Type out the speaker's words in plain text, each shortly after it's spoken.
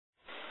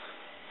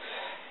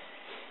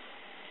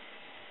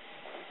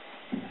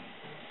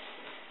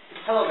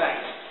Hello guys,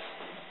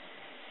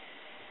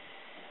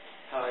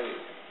 how are you?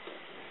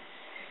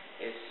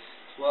 It's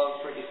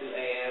 12:42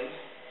 a.m.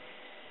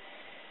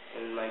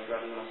 in my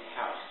grandma's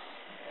house,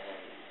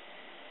 and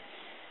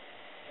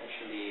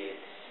actually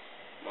it's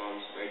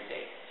Mom's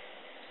birthday,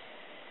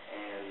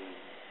 and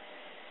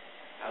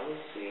I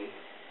will sing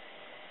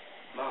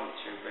Mom,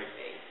 it's your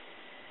birthday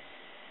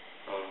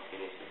from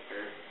Phineas and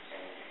Ferb,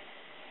 and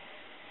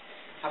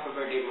happy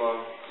birthday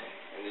Mom,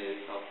 and this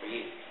is all for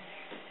you.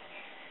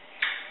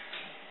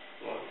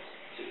 1,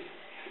 2,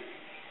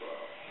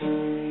 3, 4.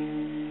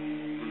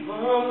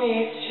 Mom,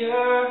 it's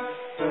your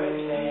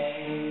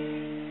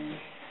birthday.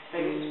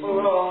 Thanks for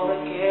all the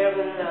care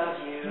and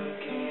love you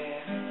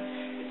give.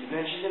 But to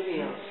mention the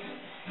meals,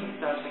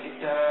 sometimes I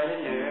get tired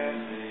and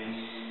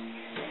nervous.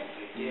 Can't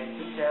forget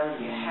to tell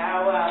you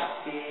how I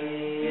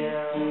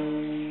feel.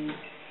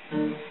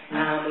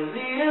 I'm a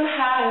little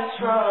high and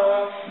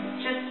strong,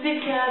 just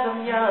because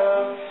I'm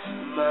young.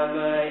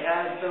 Mama,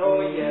 I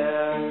adore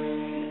you.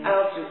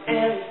 I'll do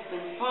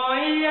anything for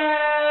you.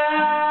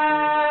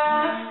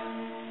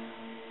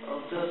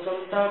 Although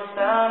sometimes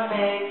I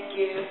make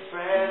you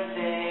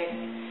frantic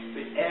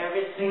with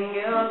every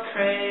single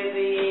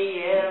crazy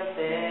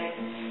thing.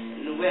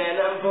 And when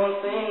I'm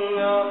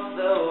bouncing off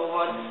the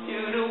wall,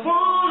 you're the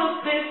one who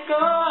stays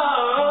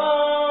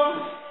calm.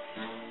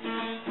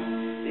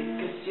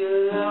 Because you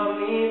love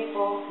me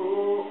for who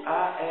I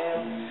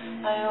am.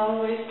 I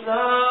always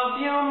love